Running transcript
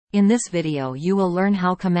In this video you will learn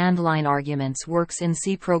how command line arguments works in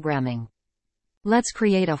C programming. Let's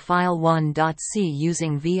create a file 1.c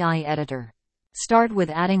using VI editor. Start with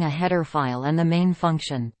adding a header file and the main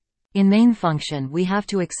function. In main function we have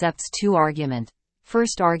to accepts two argument.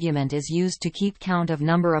 First argument is used to keep count of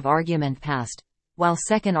number of argument passed, while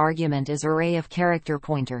second argument is array of character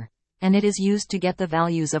pointer, and it is used to get the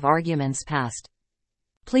values of arguments passed.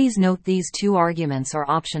 Please note these two arguments are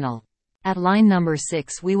optional. At line number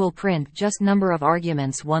 6 we will print just number of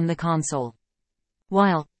arguments won the console.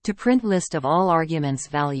 While, to print list of all arguments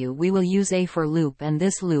value we will use a for loop, and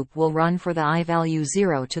this loop will run for the I value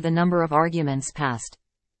 0 to the number of arguments passed.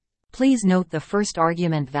 Please note the first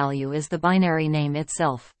argument value is the binary name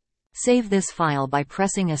itself. Save this file by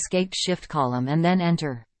pressing Escape Shift column and then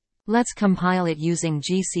enter. Let's compile it using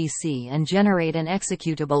GCC and generate an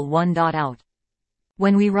executable 1.out.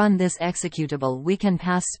 When we run this executable we can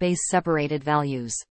pass space-separated values.